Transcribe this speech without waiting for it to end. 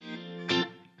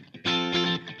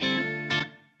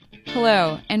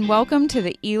Hello, and welcome to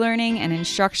the E-Learning and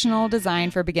Instructional Design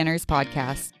for Beginners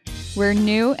podcast, where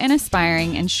new and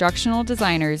aspiring instructional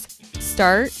designers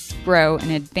start, grow,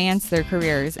 and advance their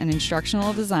careers in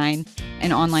instructional design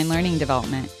and online learning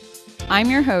development.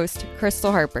 I'm your host,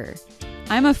 Crystal Harper.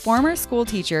 I'm a former school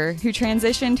teacher who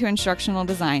transitioned to instructional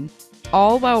design,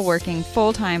 all while working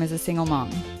full-time as a single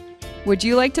mom. Would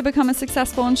you like to become a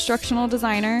successful instructional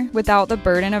designer without the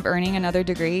burden of earning another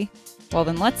degree? Well,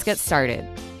 then let's get started.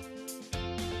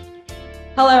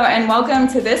 Hello, and welcome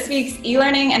to this week's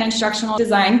E-Learning and Instructional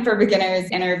Design for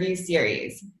Beginners interview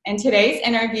series. In today's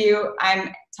interview,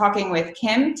 I'm talking with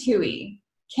Tuohy.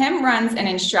 Kim runs an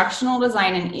instructional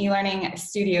design and e-learning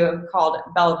studio called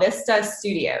Belvista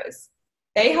Studios.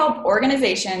 They help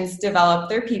organizations develop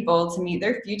their people to meet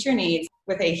their future needs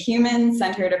with a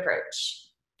human-centered approach.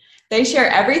 They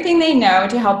share everything they know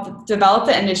to help develop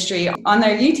the industry on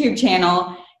their YouTube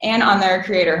channel and on their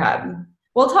Creator Hub.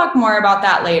 We'll talk more about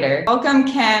that later. Welcome,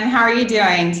 Kim. How are you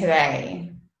doing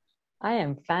today? I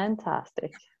am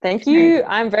fantastic. Thank you.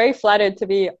 I'm very flattered to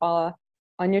be on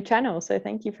your channel, so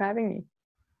thank you for having me.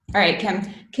 All right, Kim,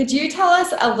 could you tell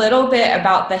us a little bit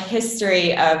about the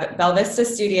history of Belvista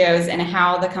Studios and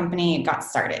how the company got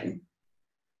started?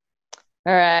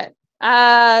 All right.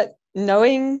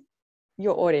 Knowing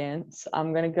your audience,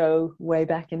 I'm going to go way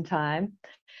back in time.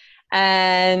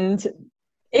 And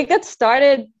it got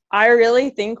started, I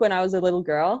really think, when I was a little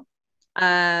girl,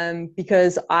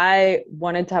 because I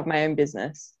wanted to have my own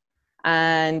business.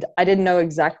 And I didn't know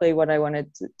exactly what I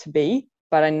wanted to be,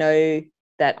 but I know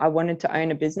that I wanted to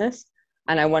own a business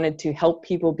and I wanted to help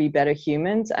people be better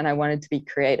humans and I wanted to be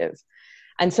creative.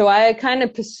 And so I kind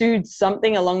of pursued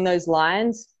something along those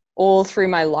lines all through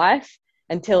my life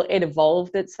until it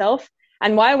evolved itself.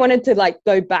 And why I wanted to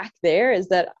go back there is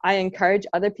that I encourage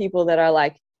other people that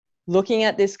are looking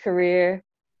at this career,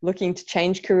 looking to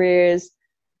change careers,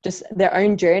 just their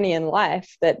own journey in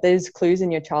life, that there's clues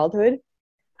in your childhood,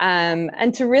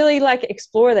 and to really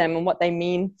explore them and what they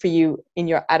mean for you in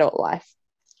your adult life.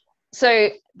 So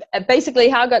basically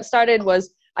how I got started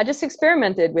was I just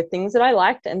experimented with things that I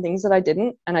liked and things that I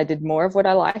didn't, and I did more of what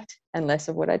I liked and less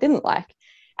of what I didn't like.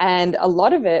 And a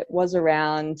lot of it was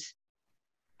around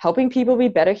helping people be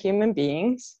better human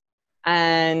beings.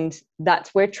 And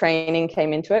that's where training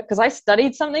came into it, because I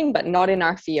studied something, but not in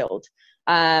our field.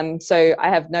 So I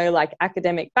have no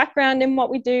academic background in what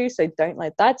we do. So don't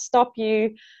let that stop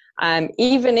you.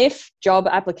 Even if job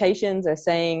applications are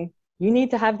saying you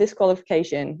need to have this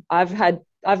qualification,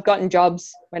 I've gotten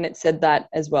jobs when it said that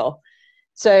as well.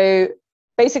 So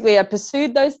basically I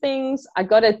pursued those things. I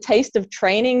got a taste of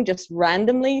training just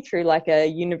randomly through a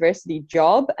university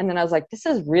job. And then I was like, this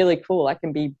is really cool. I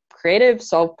can be creative,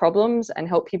 solve problems, and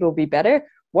help people be better.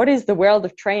 What is the world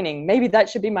of training? Maybe that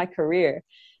should be my career.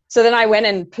 So then I went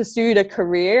and pursued a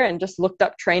career and just looked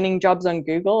up training jobs on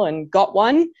Google and got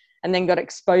one, and then got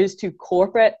exposed to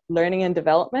corporate learning and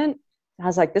development. I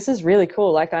was like, this is really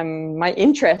cool. My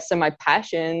interests and my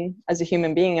passion as a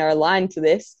human being are aligned to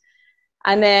this.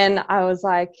 And then I was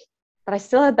like, but I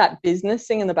still had that business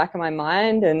thing in the back of my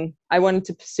mind and I wanted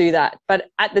to pursue that. But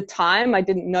at the time, I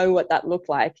didn't know what that looked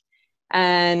like.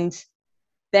 And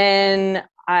then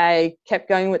I kept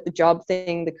going with the job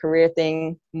thing, the career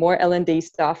thing, more L&D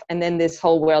stuff. And then this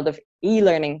whole world of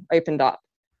e-learning opened up.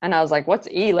 And I was like, what's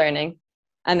e-learning?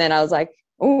 And then I was like,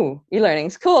 oh,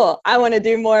 e-learning's cool. I want to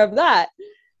do more of that.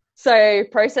 So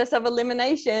process of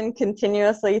elimination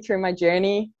continuously through my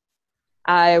journey.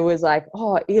 I was like,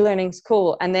 oh, e-learning's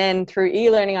cool. And then through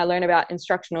e-learning, I learned about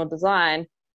instructional design.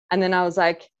 And then I was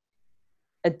like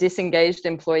a disengaged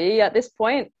employee at this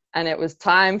point. And it was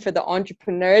time for the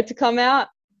entrepreneur to come out.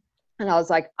 And I was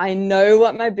like, I know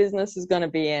what my business is going to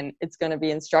be in. It's going to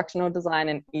be instructional design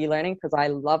and e-learning because I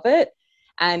love it.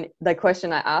 And the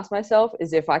question I asked myself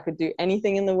is, if I could do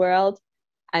anything in the world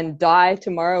and die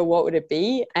tomorrow, what would it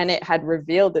be? And it had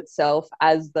revealed itself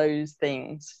as those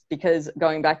things, because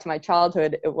going back to my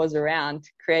childhood, it was around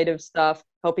creative stuff,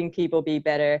 helping people be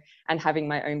better, and having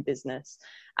my own business.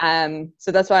 So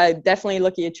that's why I definitely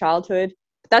look at your childhood.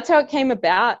 That's how it came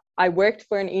about. I worked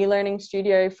for an e-learning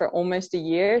studio for almost a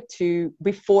year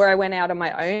before I went out on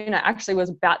my own. I actually was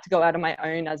about to go out on my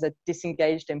own as a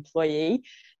disengaged employee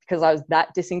because I was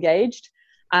that disengaged.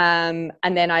 And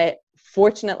then I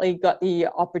fortunately got the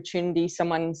opportunity.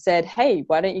 Someone said, hey,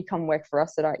 why don't you come work for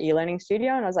us at our e-learning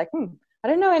studio? And I was like, I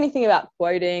don't know anything about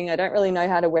quoting. I don't really know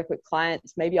how to work with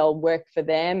clients. Maybe I'll work for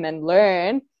them and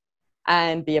learn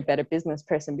and be a better business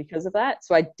person because of that.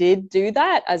 So I did do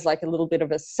that as a little bit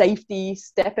of a safety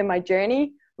step in my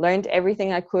journey, learned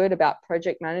everything I could about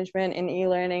project management in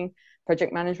e-learning,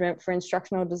 project management for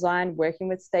instructional design, working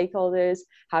with stakeholders,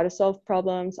 how to solve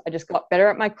problems. I just got better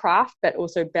at my craft, but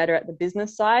also better at the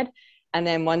business side. And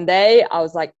then one day I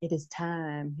was like, it is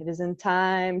time. It isn't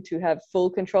time to have full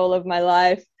control of my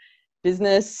life.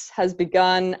 Business has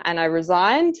begun, and I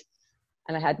resigned,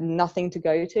 and I had nothing to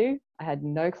go to. I had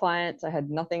no clients. I had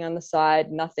nothing on the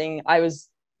side, nothing.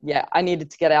 I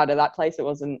needed to get out of that place. It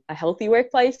wasn't a healthy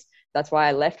workplace. That's why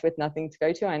I left with nothing to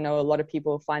go to. I know a lot of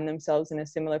people find themselves in a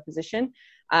similar position,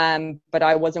 but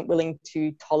I wasn't willing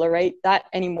to tolerate that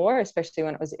anymore, especially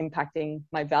when it was impacting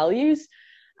my values.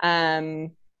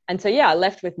 And so, I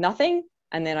left with nothing.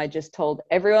 And then I just told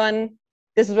everyone,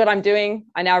 this is what I'm doing.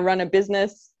 I now run a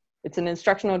business. It's an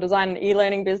instructional design and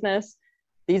e-learning business.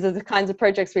 These are the kinds of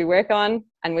projects we work on.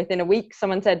 And within a week,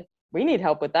 someone said, we need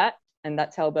help with that. And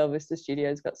that's how Belvista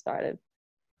Studios got started.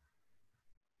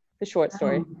 The short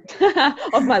story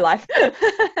of my life.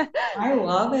 I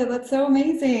love it. That's so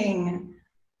amazing.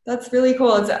 That's really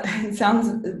cool. It sounds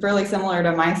really similar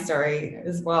to my story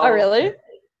as well. Oh, really?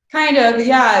 Kind of,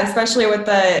 yeah, especially with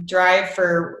the drive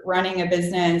for running a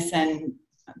business and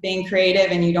being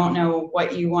creative, and you don't know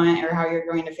what you want or how you're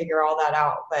going to figure all that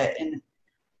out.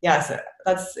 Yes,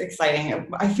 that's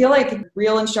exciting. I feel like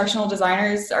real instructional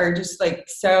designers are just like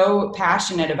so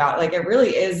passionate about it. Like it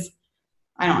really is,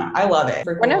 I don't know, I love it.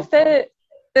 One of the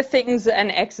things,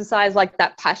 an exercise like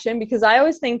that passion, because I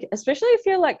always think, especially if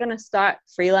you're like going to start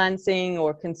freelancing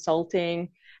or consulting,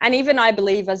 and even I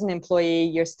believe as an employee,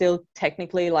 you're still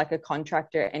technically like a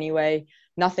contractor anyway.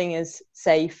 Nothing is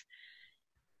safe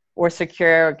or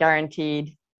secure or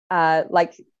guaranteed.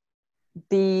 Like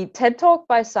the TED Talk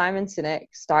by Simon Sinek,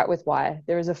 Start With Why.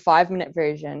 There is a 5-minute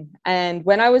version. And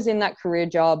when I was in that career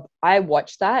job, I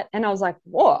watched that and I was like,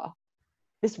 whoa,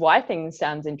 this why thing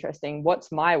sounds interesting.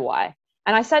 What's my why?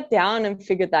 And I sat down and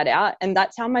figured that out. And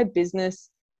that's how my business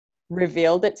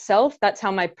revealed itself. That's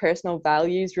how my personal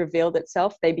values revealed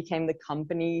itself. They became the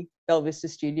company, Belvista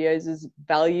Studios'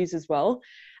 values as well.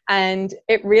 And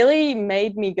it really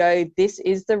made me go, this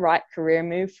is the right career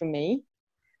move for me.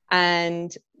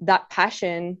 And that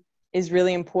passion is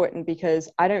really important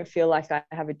because I don't feel like I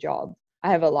have a job. I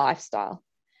have a lifestyle.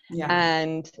 Yeah.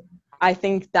 And I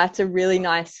think that's a really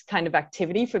nice kind of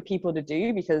activity for people to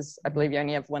do, because I believe you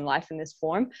only have one life in this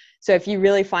form. So if you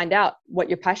really find out what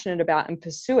you're passionate about and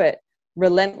pursue it,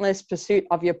 relentless pursuit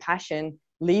of your passion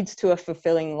leads to a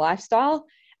fulfilling lifestyle.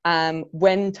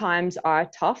 When times are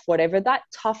tough, whatever that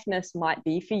toughness might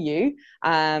be for you,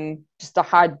 just a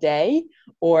hard day,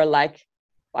 or like,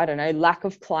 I don't know, lack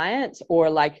of clients, or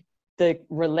like the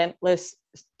relentless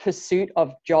pursuit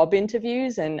of job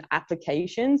interviews and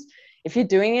applications. If you're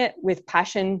doing it with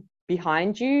passion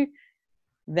behind you,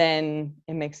 then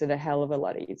it makes it a hell of a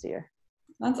lot easier.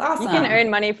 That's awesome. You can earn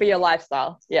money for your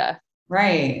lifestyle. Yeah.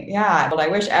 Right. Yeah. But I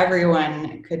wish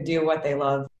everyone could do what they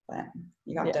love, but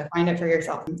you have to find it for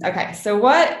yourself. Okay. So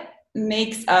what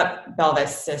makes up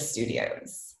Belvista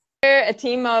Studios? We're a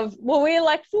team of, we're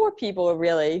like 4 people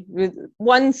really. With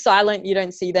one silent, you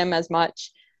don't see them as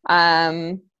much.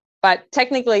 But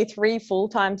technically 3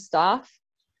 full-time staff.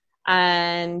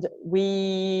 And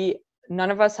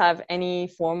none of us have any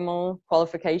formal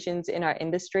qualifications in our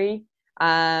industry.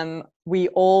 We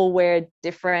all wear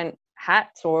different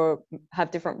hats or have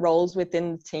different roles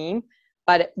within the team,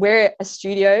 but we're a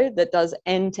studio that does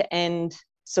end-to-end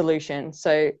solutions.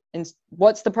 So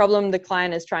what's the problem the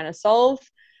client is trying to solve?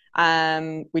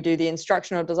 We do the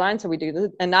instructional design. So we do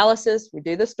the analysis, we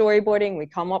do the storyboarding, we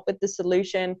come up with the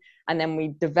solution, and then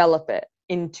we develop it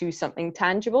into something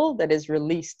tangible that is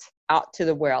released out to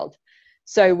the world.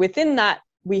 So within that,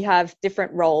 we have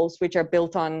different roles which are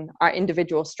built on our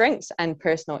individual strengths and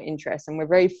personal interests. And we're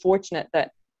very fortunate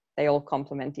that they all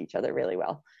complement each other really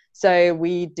well. So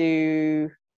we've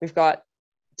got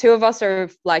 2 of us are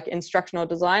like instructional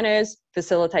designers,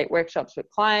 facilitate workshops with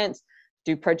clients,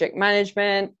 do project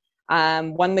management.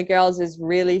 One of the girls is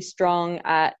really strong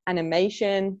at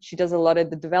animation. She does a lot of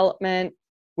the development.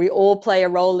 We all play a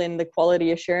role in the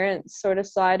quality assurance sort of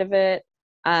side of it.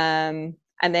 And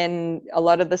then a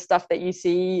lot of the stuff that you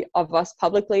see of us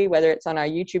publicly, whether it's on our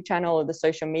YouTube channel or the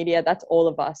social media, that's all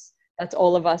of us. That's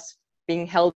all of us being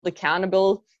held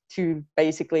accountable to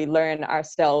basically learn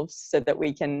ourselves so that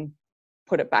we can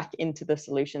put it back into the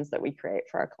solutions that we create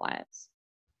for our clients.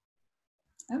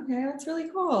 Okay, that's really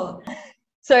cool.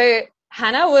 So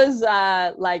Hannah was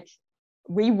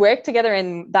we worked together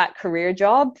in that career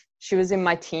job. She was in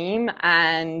my team,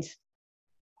 and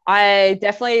I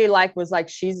definitely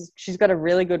she's got a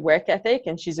really good work ethic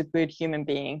and she's a good human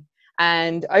being.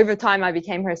 And over time, I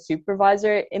became her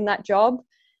supervisor in that job.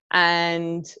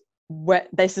 And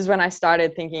this is when I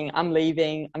started thinking, I'm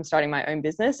leaving, I'm starting my own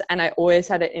business. And I always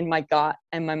had it in my gut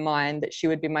and my mind that she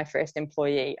would be my first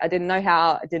employee. I didn't know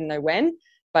how, I didn't know when,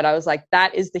 but I was like,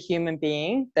 that is the human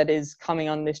being that is coming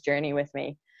on this journey with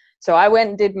me. So I went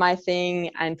and did my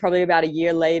thing, and probably about a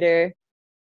year later,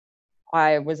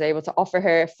 I was able to offer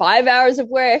her 5 hours of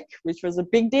work, which was a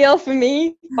big deal for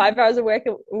me, 5 hours of work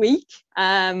a week.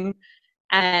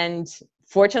 And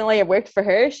fortunately, it worked for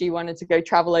her. She wanted to go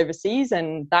travel overseas,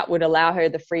 and that would allow her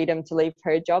the freedom to leave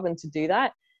her job and to do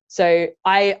that. So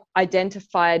I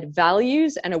identified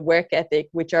values and a work ethic,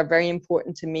 which are very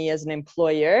important to me as an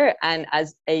employer and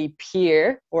as a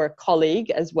peer or a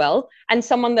colleague as well, and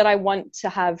someone that I want to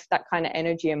have that kind of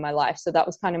energy in my life. So that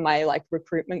was kind of my like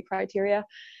recruitment criteria.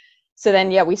 So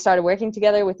then, yeah, we started working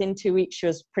together. Within 2 weeks, she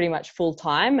was pretty much full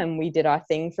time, and we did our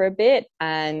thing for a bit.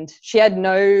 And she had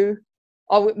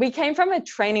we came from a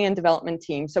training and development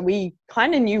team. So we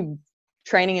kind of knew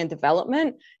training and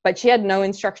development, but she had no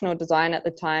instructional design at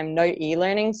the time, no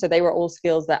e-learning. So they were all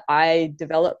skills that I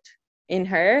developed in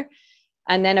her.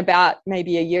 And then about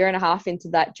maybe a year and a half into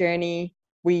that journey,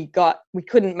 we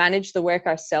couldn't manage the work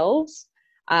ourselves.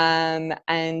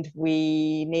 And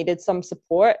we needed some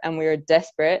support, and we were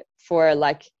desperate for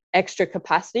like extra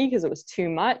capacity because it was too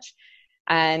much.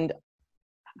 And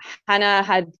Hannah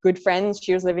had good friends.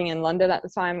 She was living in London at the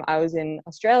time. I was in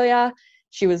Australia.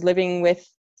 She was living with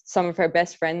some of her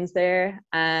best friends there,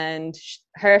 and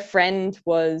her friend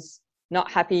was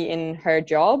not happy in her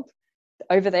job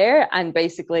over there. And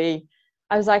basically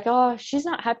I was like, oh, she's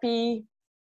not happy.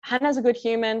 Hannah's a good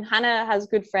human. Hannah has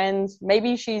good friends.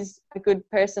 Maybe she's a good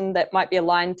person that might be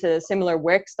aligned to a similar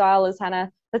work style as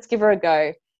Hannah. Let's give her a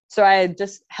go. So I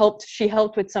just she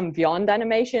helped with some Beyond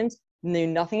animations, knew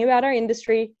nothing about our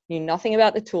industry, knew nothing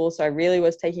about the tool. So I really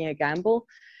was taking a gamble.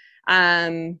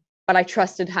 But I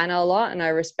trusted Hannah a lot and I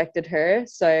respected her.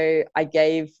 So I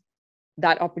gave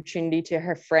that opportunity to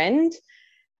her friend,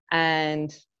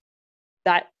 and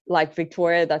that, like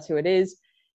Victoria, that's who it is.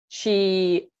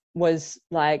 She was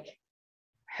like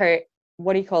her,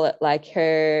 what do you call it? Like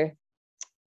her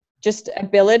just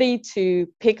ability to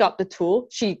pick up the tool.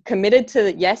 She committed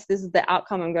to, yes, this is the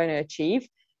outcome I'm going to achieve,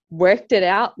 worked it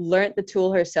out, learned the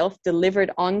tool herself,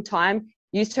 delivered on time,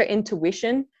 used her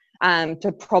intuition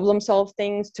to problem solve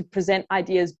things, to present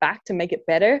ideas back, to make it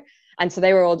better. And so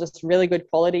they were all just really good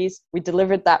qualities. We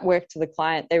delivered that work to the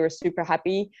client. They were super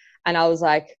happy. And I was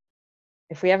like,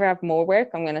 if we ever have more work,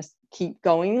 I'm going to keep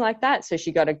going like that. So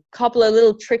she got a couple of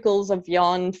little trickles of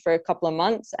Beyond for a couple of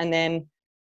months. And then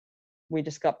we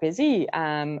just got busy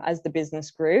as the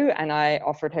business grew, and I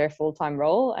offered her a full-time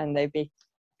role, and they've been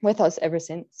with us ever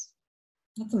since.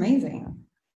 That's amazing.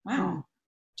 Wow.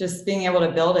 Just being able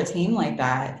to build a team like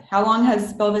that. How long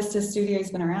has Belvista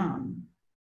Studios been around?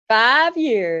 5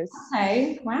 years.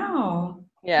 Okay. Wow.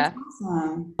 Yeah. That's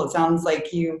awesome. It sounds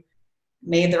like you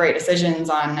made the right decisions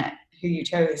on who you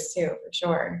chose too, for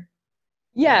sure.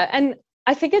 Yeah. And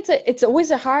I think it's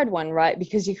always a hard one, right?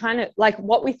 Because you kind of like,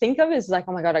 what we think of is like,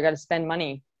 oh my God, I got to spend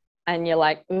money. And you're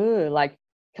like, ooh, like,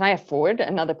 can I afford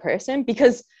another person?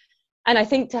 And I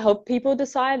think to help people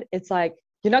decide, it's like,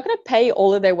 you're not going to pay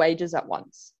all of their wages at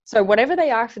once. So whatever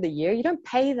they are for the year, you don't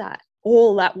pay that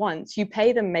all at once. You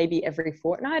pay them maybe every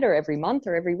fortnight or every month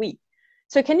or every week.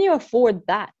 So can you afford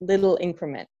that little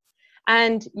increment?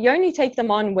 And you only take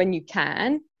them on when you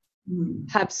can,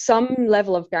 have some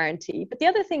level of guarantee. But the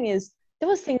other thing is, there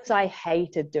was things I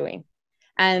hated doing.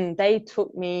 And they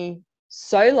took me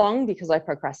so long because I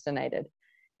procrastinated,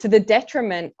 to the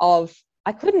detriment of,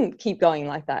 I couldn't keep going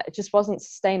like that. It just wasn't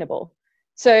sustainable.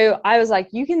 So I was like,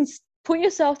 you can put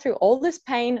yourself through all this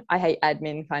pain. I hate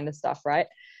admin kind of stuff, right?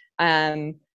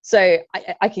 So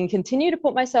I can continue to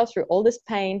put myself through all this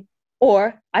pain,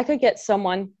 or I could get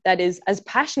someone that is as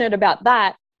passionate about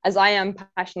that as I am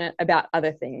passionate about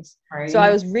other things. Right. So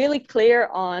I was really clear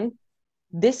on,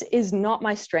 this is not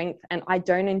my strength and I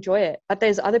don't enjoy it, but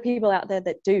there's other people out there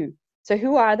that do. So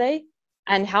who are they?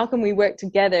 And how can we work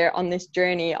together on this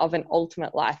journey of an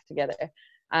ultimate life together?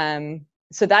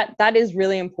 So that is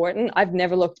really important. I've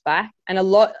never looked back. And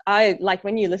I like,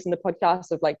 when you listen to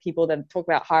podcasts of like people that talk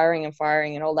about hiring and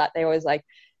firing and all that, they always like,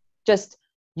 just,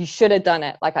 you should have done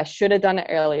it. Like, I should have done it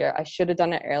earlier. I should have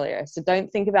done it earlier. So don't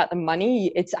think about the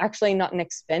money. It's actually not an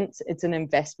expense. It's an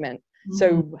investment. Mm-hmm.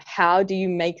 So how do you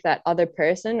make that other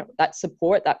person, that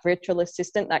support, that virtual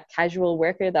assistant, that casual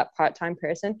worker, that part-time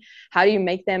person, how do you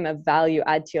make them a value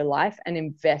add to your life, an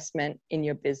investment in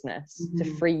your business, to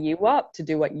free you up to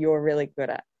do what you're really good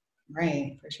at?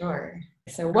 Right, for sure.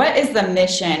 So what is the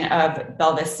mission of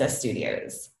Belvista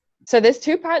Studios? So there's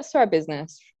two parts to our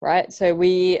business, right? So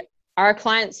we are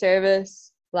client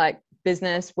service, like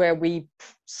business where we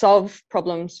solve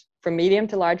problems for medium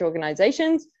to large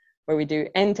organizations, where we do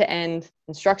end-to-end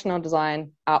instructional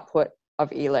design output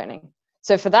of e-learning.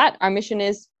 So for that, our mission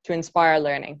is to inspire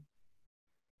learning.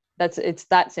 It's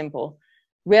that simple.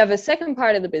 We have a second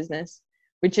part of the business,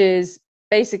 which is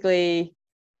basically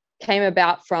came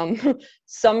about from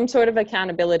some sort of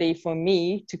accountability for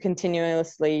me to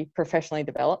continuously professionally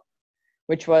develop,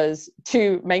 which was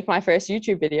to make my first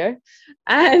YouTube video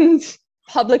and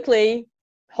publicly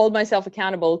hold myself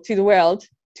accountable to the world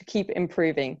to keep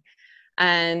improving.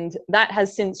 And that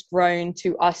has since grown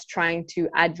to us trying to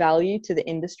add value to the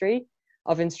industry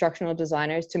of instructional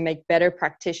designers to make better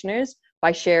practitioners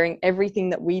by sharing everything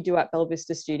that we do at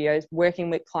Belvista Studios, working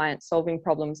with clients, solving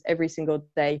problems every single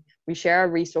day. We share our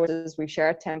resources, we share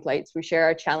our templates, we share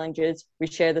our challenges, we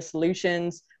share the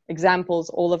solutions, examples,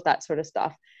 all of that sort of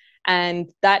stuff.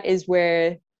 And that is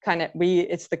where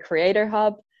it's the Creator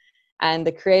Hub. And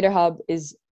the Creator Hub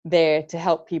is there to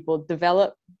help people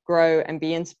develop, grow, and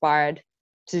be inspired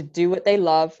to do what they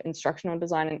love, instructional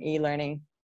design and e-learning,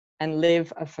 and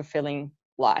live a fulfilling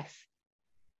life.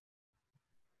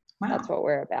 Wow. That's what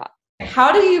we're about.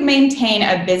 How do you maintain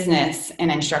a business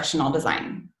in instructional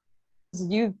design?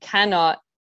 You cannot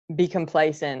be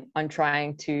complacent on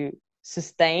trying to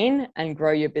sustain and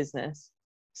grow your business.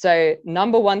 So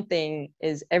number one thing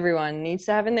is everyone needs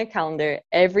to have in their calendar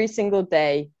every single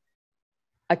day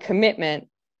a commitment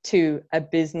to a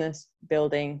business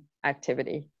building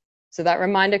activity. So that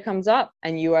reminder comes up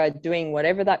and you are doing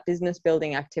whatever that business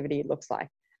building activity looks like.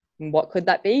 And what could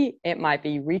that be? It might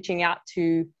be reaching out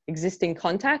to existing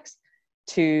contacts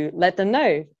to let them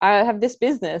know, I have this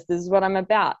business, this is what I'm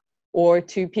about. Or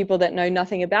to people that know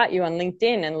nothing about you on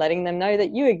LinkedIn and letting them know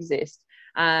that you exist.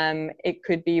 It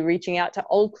could be reaching out to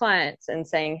old clients and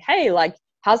saying, hey, like,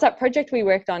 how's that project we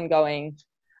worked on going?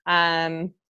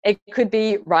 It could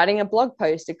be writing a blog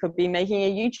post. It could be making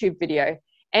a YouTube video.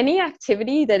 Any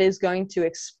activity that is going to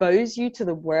expose you to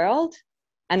the world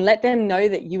and let them know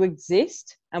that you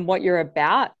exist and what you're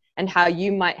about and how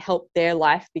you might help their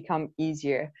life become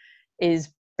easier is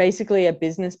basically a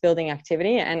business building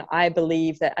activity. And I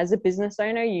believe that as a business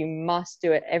owner, you must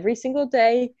do it every single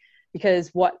day, because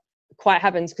what quite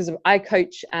happens, because I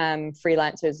coach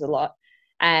freelancers a lot,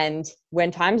 and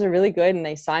when times are really good and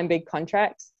they sign big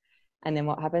contracts, and then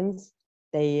what happens?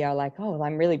 They are like, oh, well,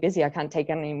 I'm really busy, I can't take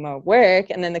any more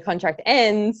work. And then the contract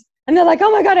ends and they're like,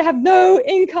 oh my God, I have no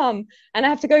income and I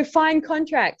have to go find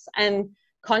contracts. And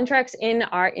contracts in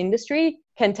our industry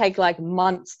can take like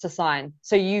months to sign.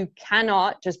 So you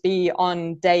cannot just be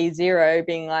on day zero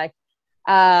being like,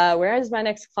 where is my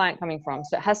next client coming from?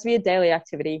 So it has to be a daily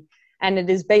activity. And it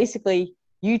is basically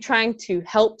you trying to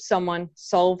help someone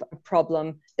solve a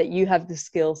problem that you have the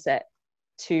skill set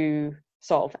to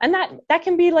solve. And that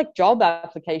can be like job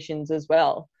applications as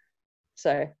well.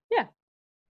 So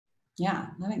yeah,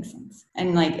 that makes sense.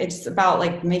 And like it's about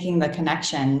like making the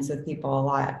connections with people a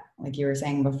lot, like you were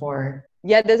saying before.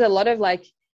 Yeah, there's a lot of like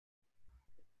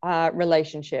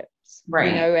relationships, right?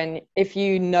 You know, and if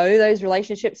you know those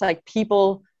relationships, like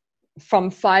people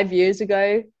from 5 years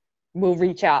ago will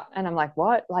reach out and I'm like,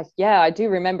 what? Like, yeah, I do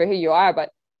remember who you are, but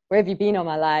where have you been all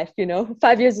my life? You know,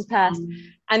 5 years has passed.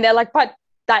 And they're like, but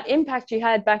that impact you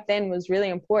had back then was really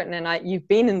important. And you've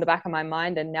been in the back of my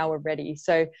mind and now we're ready.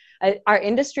 So our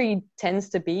industry tends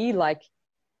to be like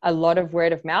a lot of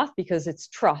word of mouth because it's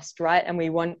trust, right?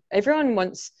 And everyone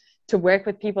wants to work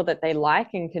with people that they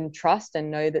like and can trust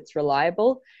and know that's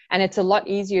reliable. And it's a lot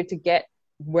easier to get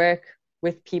work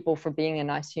with people for being a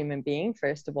nice human being,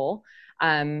 first of all,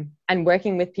 and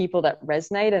working with people that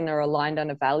resonate and are aligned on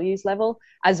a values level,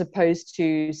 as opposed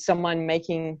to someone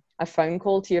making a phone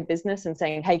call to your business and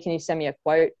saying, hey, can you send me a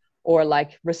quote? Or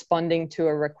like responding to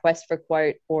a request for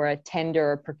quote or a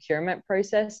tender or procurement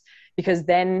process, because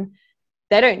then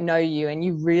they don't know you and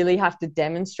you really have to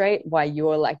demonstrate why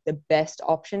you're like the best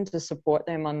option to support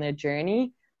them on their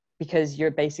journey, because you're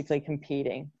basically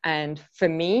competing. And for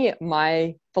me,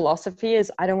 my philosophy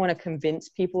is I don't want to convince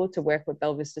people to work with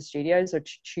Belvista Studios or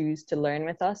to choose to learn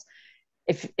with us.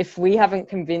 If we haven't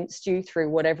convinced you through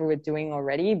whatever we're doing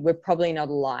already, we're probably not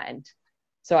aligned.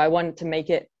 So I wanted to make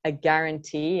it a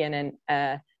guarantee and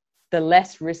the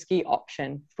less risky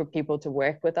option for people to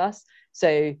work with us.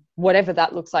 So whatever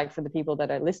that looks like for the people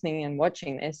that are listening and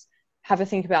watching this, have a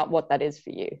think about what that is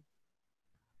for you.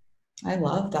 I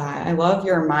love that. I love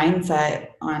your mindset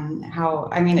on how,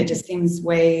 I mean, it just seems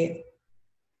way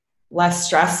less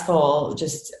stressful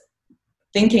just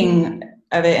thinking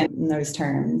of it in those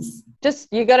terms.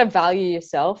 Just, you got to value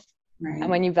yourself. Right. And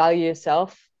when you value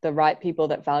yourself, the right people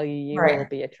that value you right. will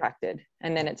be attracted.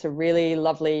 And then it's a really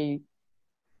lovely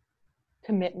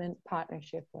commitment,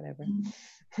 partnership, whatever.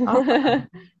 Awesome.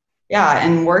 Yeah,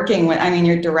 and working with, I mean,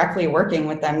 you're directly working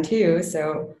with them too,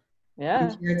 so Yeah.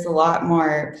 I'm sure it's a lot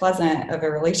more pleasant of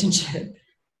a relationship.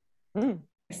 Mm.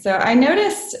 So I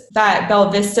noticed that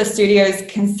Belvista Studios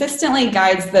consistently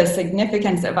guides the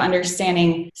significance of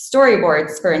understanding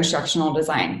storyboards for instructional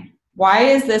design. Why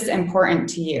is this important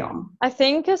to you? I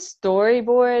think a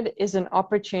storyboard is an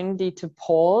opportunity to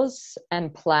pause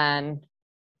and plan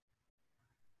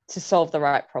to solve the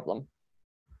right problem.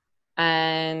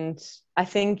 And I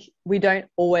think we don't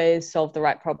always solve the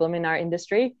right problem in our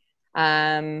industry.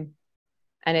 And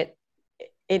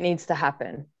it needs to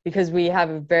happen because we have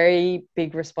a very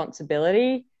big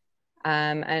responsibility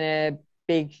and a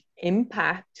big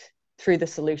impact through the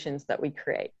solutions that we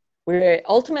create. We're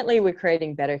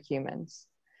creating better humans,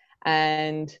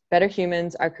 and better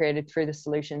humans are created through the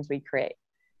solutions we create.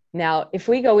 Now, if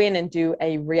we go in and do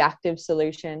a reactive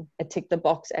solution, a tick the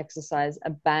box exercise,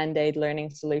 a band-aid learning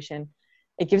solution,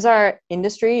 it gives our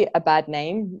industry a bad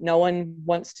name. No one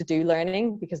wants to do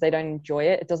learning because they don't enjoy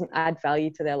it. It doesn't add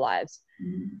value to their lives.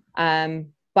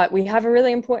 But we have a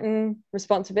really important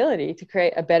responsibility to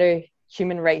create a better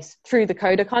human race through the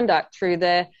code of conduct, through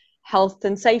the health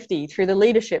and safety, through the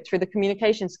leadership, through the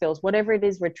communication skills, whatever it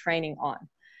is we're training on.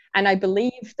 And I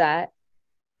believe that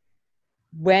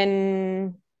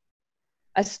when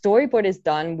a storyboard is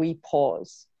done, we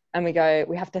pause and we go,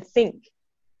 we have to think,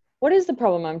 what is the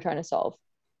problem I'm trying to solve?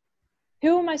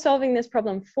 Who am I solving this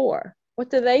problem for? What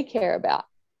do they care about?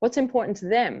 What's important to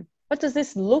them? What does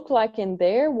this look like in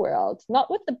their world?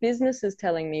 Not what the business is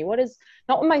telling me,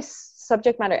 not what my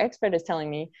subject matter expert is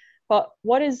telling me, but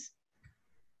what is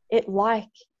it like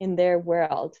in their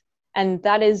world? And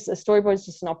that is, a storyboard is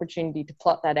just an opportunity to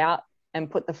plot that out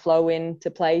and put the flow into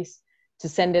place, to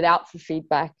send it out for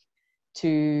feedback,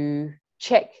 to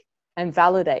check and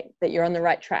validate that you're on the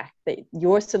right track, that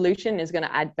your solution is going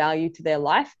to add value to their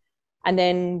life. And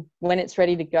then when it's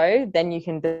ready to go, then you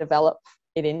can develop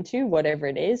it into whatever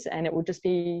it is, and it will just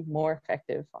be more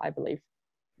effective, I believe.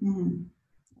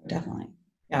 Definitely.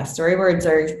 Yeah, storyboards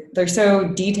they're so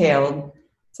detailed.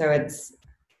 So it's...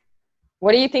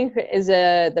 What do you think is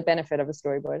the benefit of a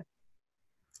storyboard?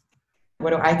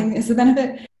 What do I think is the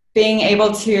benefit? Being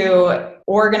able to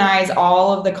organize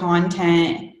all of the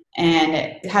content, and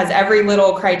it has every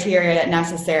little criteria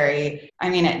necessary. I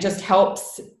mean, it just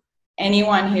helps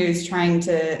anyone who's trying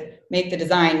to make the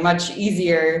design much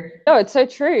easier. No, it's so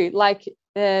true. Like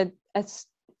an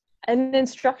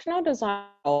instructional design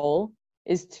goal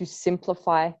is to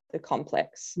simplify the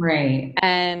complex. Right.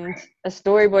 And a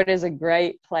storyboard is a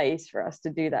great place for us to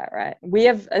do that, right? We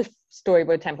have a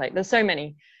storyboard template. There's so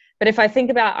many. But if I think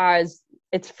about ours,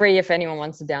 it's free if anyone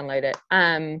wants to download it.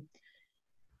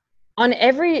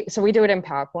 So we do it in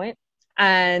PowerPoint,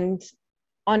 and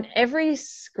on every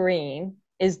screen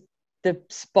is the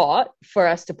spot for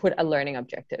us to put a learning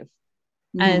objective.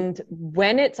 And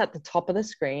when it's at the top of the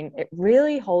screen, it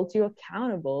really holds you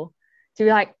accountable to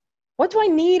be like, what do I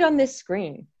need on this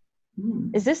screen?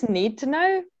 Is this need to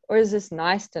know, or is this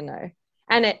nice to know?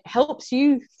 And it helps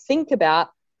you think about,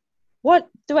 what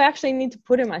do I actually need to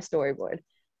put in my storyboard?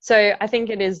 So I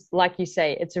think it is, like you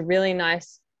say, it's a really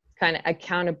nice kind of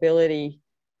accountability,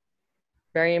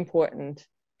 very important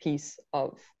piece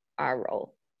of our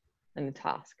role and the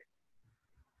task.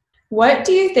 What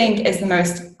do you think is the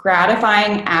most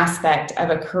gratifying aspect of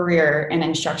a career in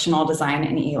instructional design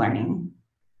and e-learning?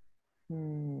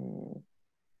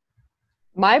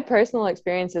 My personal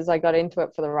experience is I got into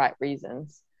it for the right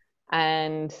reasons.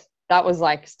 And that was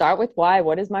like, start with why.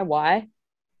 What is my why?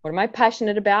 What am I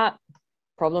passionate about?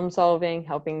 Problem solving,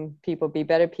 helping people be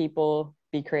better people,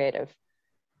 be creative.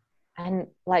 And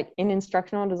like in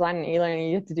instructional design and e-learning,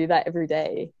 you have to do that every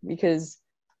day, because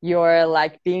you're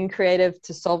like being creative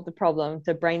to solve the problem,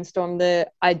 to brainstorm the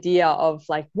idea of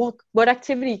like, what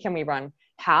activity can we run?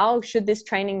 How should this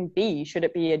training be? Should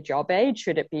it be a job aid?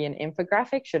 Should it be an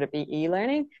infographic? Should it be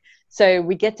e-learning? So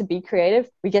we get to be creative.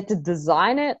 We get to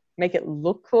design it, make it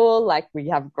look cool. Like we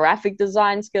have graphic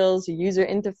design skills, user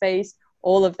interface,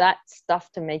 all of that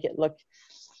stuff to make it look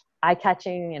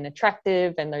eye-catching and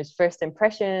attractive, and those first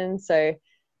impressions. So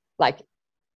like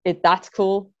that's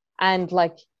cool. And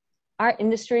like our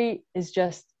industry is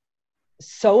just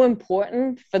so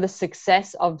important for the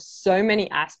success of so many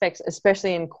aspects,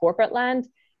 especially in corporate land.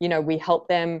 You know, we help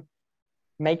them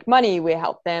make money. We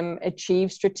help them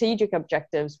achieve strategic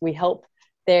objectives. We help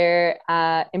their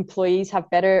employees have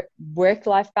better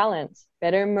work-life balance,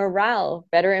 better morale,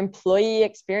 better employee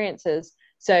experiences.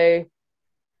 So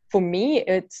for me,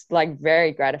 it's like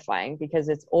very gratifying because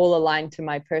it's all aligned to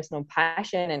my personal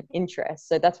passion and interest.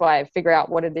 So that's why I figure out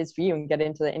what it is for you and get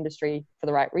into the industry for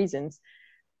the right reasons.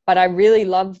 But I really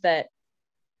love that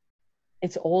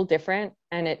it's all different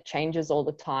and it changes all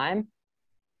the time,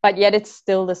 but yet it's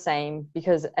still the same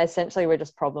because essentially we're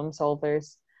just problem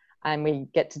solvers and we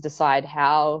get to decide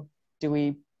how do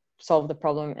we solve the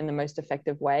problem in the most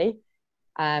effective way,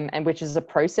 and which is a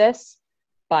process.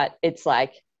 But it's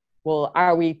like, well,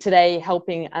 are we today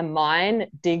helping a mine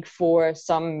dig for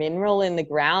some mineral in the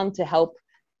ground to help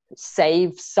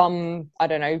save some, I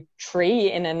don't know,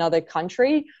 tree in another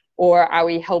country? Or are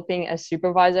we helping a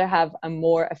supervisor have a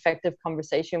more effective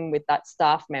conversation with that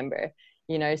staff member?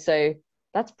 So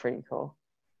that's pretty cool.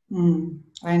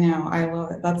 I know. I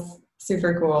love it. That's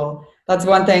super cool. That's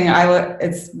one thing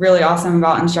it's really awesome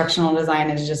about instructional design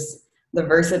is just the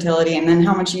versatility and then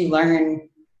how much you learn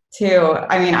too.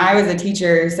 I mean, I was a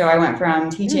teacher, so I went from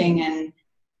teaching and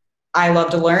I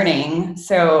loved learning.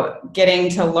 So getting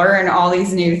to learn all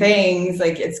these new things,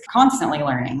 like it's constantly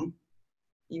learning.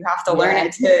 You have to learn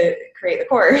it to create the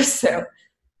course. So,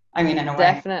 I mean, in a way.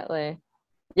 Definitely.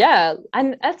 Yeah.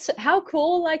 And that's how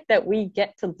cool, like, that we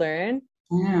get to learn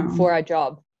for our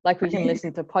job. Like, we can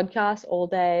listen to podcasts all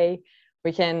day.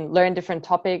 We can learn different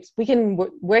topics. We can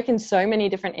work in so many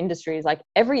different industries. Like,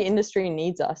 every industry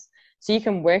needs us. So you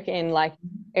can work in like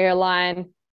airline,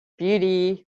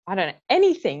 beauty, I don't know,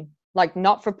 anything, like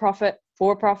not-for-profit,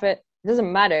 for-profit. It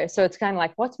doesn't matter. So it's kind of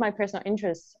like, what's my personal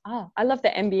interest? I love the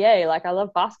NBA. Like, I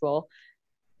love basketball.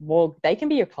 Well, they can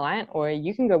be your client, or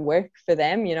you can go work for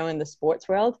them, in the sports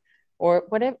world or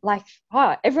whatever. Like,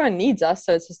 everyone needs us.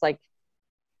 So it's just like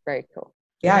very cool.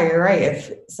 Yeah, you're right.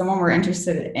 If someone were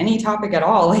interested in any topic at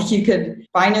all, like you could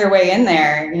find your way in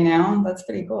there, that's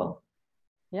pretty cool.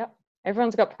 Yep.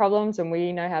 Everyone's got problems and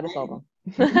we know how to solve them.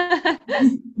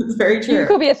 That's very true. You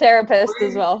could be a therapist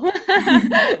as well.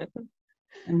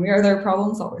 And we are their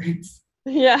problem solvers.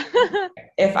 Yeah.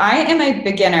 If I am a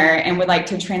beginner and would like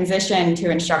to transition to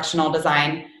instructional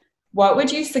design, what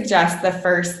would you suggest the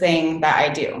first thing that I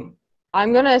do?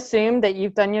 I'm going to assume that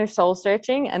you've done your soul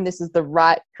searching and this is the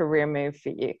right career move for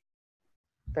you,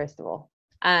 first of all.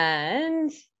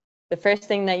 And the first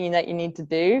thing that you need to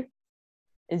do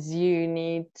is you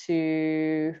need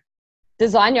to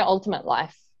design your ultimate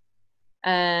life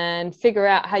and figure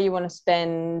out how you want to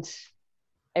spend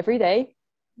every day,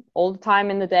 all the time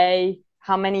in the day,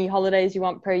 how many holidays you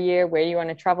want per year, where you want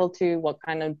to travel to, what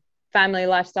kind of family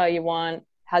lifestyle you want,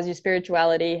 how's your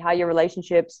spirituality, how your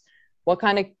relationships, what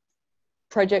kind of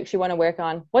projects you want to work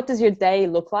on. What does your day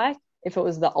look like if it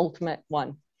was the ultimate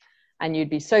one? And you'd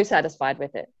be so satisfied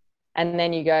with it. And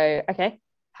then you go, okay,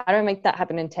 how do I make that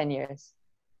happen in 10 years?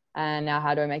 And now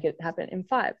how do I make it happen in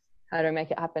 5? How do I make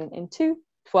it happen in 2,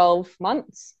 12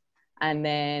 months? And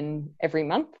then every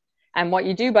month. And what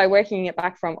you do by working it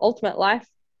back from ultimate life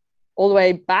all the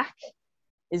way back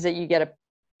is that you get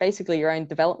basically your own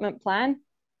development plan.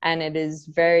 And it is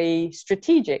very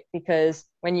strategic because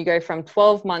when you go from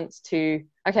 12 months to,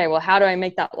 okay, well, how do I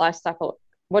make that lifestyle?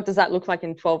 What does that look like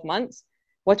in 12 months?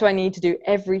 What do I need to do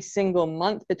every single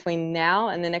month between now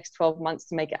and the next 12 months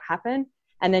to make it happen?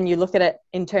 And then you look at it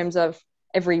in terms of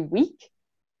every week.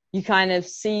 You kind of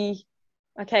see,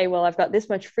 okay, well, I've got this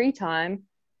much free time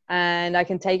and I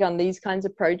can take on these kinds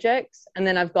of projects. And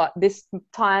then I've got this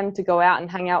time to go out and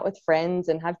hang out with friends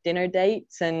and have dinner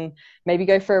dates and maybe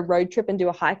go for a road trip and do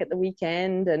a hike at the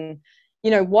weekend and,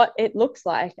 what it looks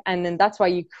like. And then that's why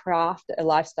you craft a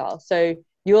lifestyle. So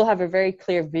you'll have a very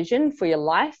clear vision for your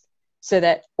life so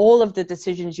that all of the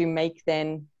decisions you make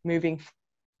then moving,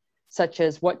 such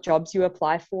as what jobs you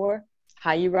apply for,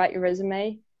 how you write your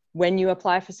resume, when you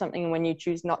apply for something and when you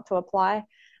choose not to apply,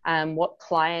 what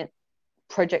client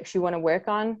projects you want to work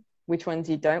on, which ones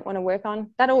you don't want to work on,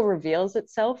 that all reveals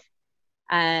itself.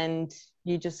 And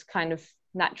you just kind of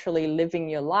naturally living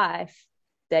your life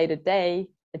day to day,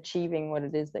 achieving what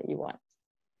it is that you want.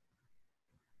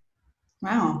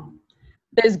 Wow.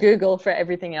 There's Google for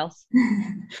everything else.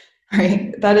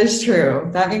 Right. That is true.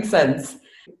 That makes sense.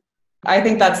 I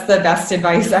think that's the best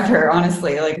advice ever,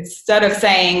 honestly. Like, instead of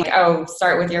saying, oh,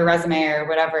 start with your resume or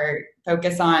whatever,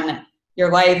 focus on your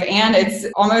life. And it's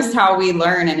almost how we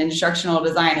learn in instructional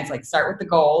design. It's like, start with the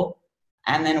goal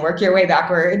and then work your way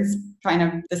backwards, kind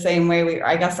of the same way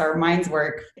I guess our minds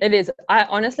work. It is. I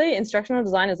honestly, instructional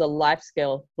design is a life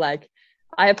skill. Like,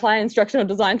 I apply instructional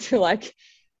design to like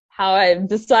how I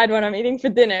decide when I'm eating for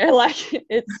dinner. Like,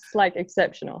 it's like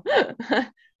exceptional.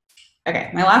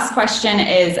 Okay, my last question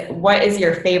is, what is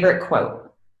your favorite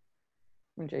quote?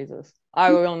 Oh, Jesus.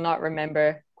 I will not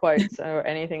remember quotes or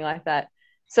anything like that.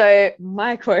 So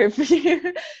my quote for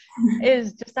you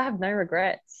is just to have no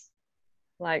regrets.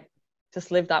 Like, just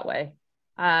live that way.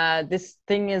 This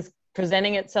thing is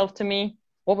presenting itself to me.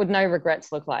 What would no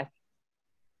regrets look like?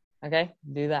 Okay,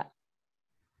 do that.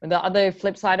 And the other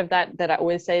flip side of that I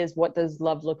always say is, what does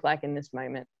love look like in this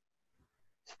moment?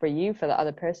 For you, for the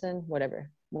other person, whatever.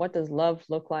 What does love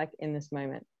look like in this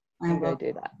moment? And go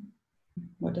do that.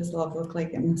 What does love look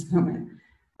like in this moment?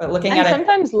 But looking and at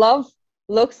sometimes love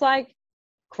looks like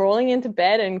crawling into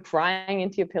bed and crying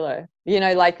into your pillow,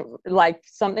 like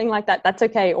something like that. That's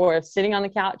okay. Or sitting on the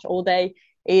couch all day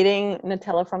eating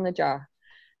Nutella from the jar.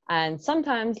 And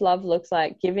sometimes love looks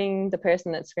like giving the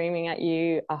person that's screaming at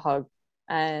you a hug.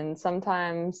 And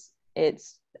sometimes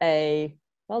it's a,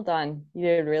 well done, you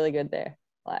did really good there.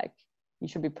 Like, you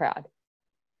should be proud.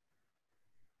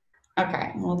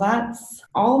 Okay, well, that's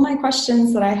all my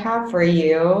questions that I have for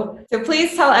you. So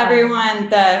please tell everyone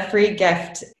the free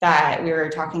gift that we were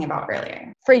talking about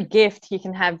earlier. Free gift, you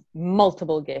can have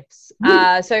multiple gifts.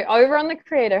 So over on the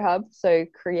Creator Hub, so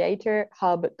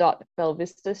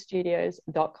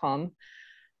creatorhub.belvistastudios.com,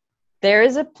 there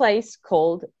is a place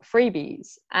called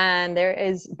Freebies, and there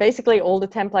is basically all the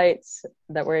templates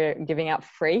that we're giving out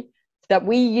free that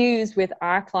we use with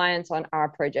our clients on our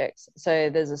projects. So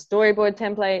there's a storyboard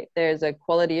template, there's a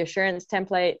quality assurance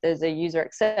template, there's a user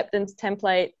acceptance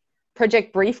template,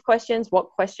 project brief questions.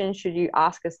 What questions should you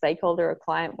ask a stakeholder or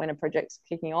client when a project's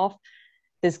kicking off?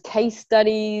 There's case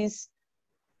studies,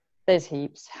 there's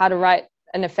heaps. How to write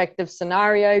an effective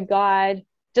scenario guide.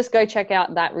 Just go check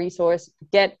out that resource,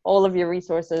 get all of your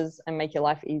resources and make your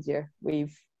life easier.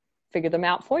 We've figured them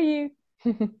out for you.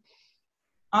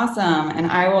 Awesome. And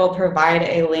I will provide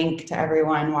a link to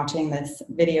everyone watching this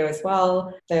video as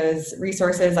well. Those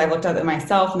resources, I looked at them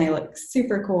myself and they look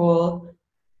super cool.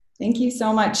 Thank you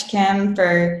so much, Kim,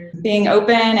 for being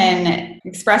open and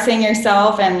expressing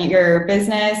yourself and your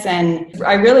business. And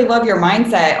I really love your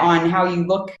mindset on how you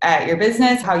look at your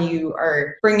business, how you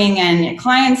are bringing in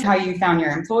clients, how you found your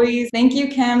employees. Thank you,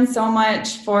 Kim, so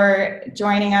much for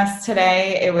joining us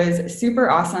today. It was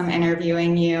super awesome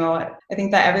interviewing you. I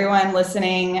think that everyone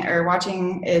listening or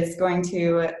watching is going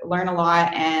to learn a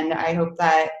lot, and I hope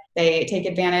that they take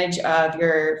advantage of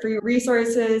your free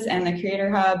resources and the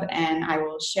Creator Hub, and I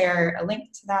will share a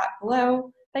link to that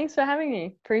below. Thanks for having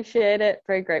me. Appreciate it.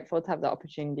 Very grateful to have the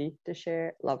opportunity to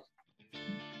share love.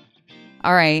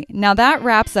 All right, now that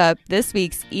wraps up this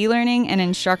week's e-learning and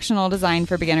instructional design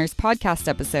for beginners podcast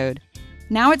episode.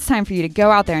 Now it's time for you to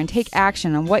go out there and take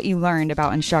action on what you learned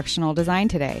about instructional design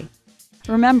today.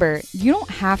 Remember, you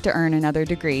don't have to earn another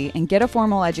degree and get a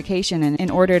formal education in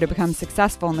order to become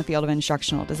successful in the field of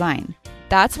instructional design.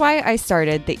 That's why I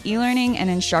started the e-learning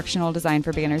and instructional design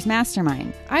for beginners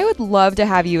mastermind. I would love to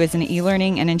have you as an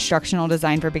e-learning and instructional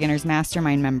design for beginners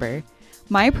mastermind member.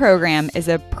 My program is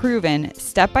a proven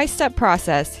step-by-step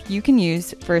process you can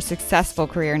use for a successful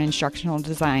career in instructional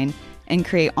design and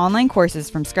create online courses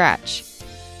from scratch.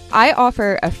 I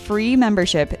offer a free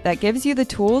membership that gives you the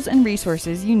tools and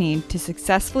resources you need to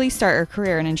successfully start a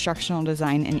career in instructional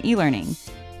design and e-learning.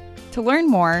 To learn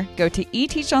more, go to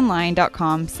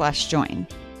eteachonline.com/join.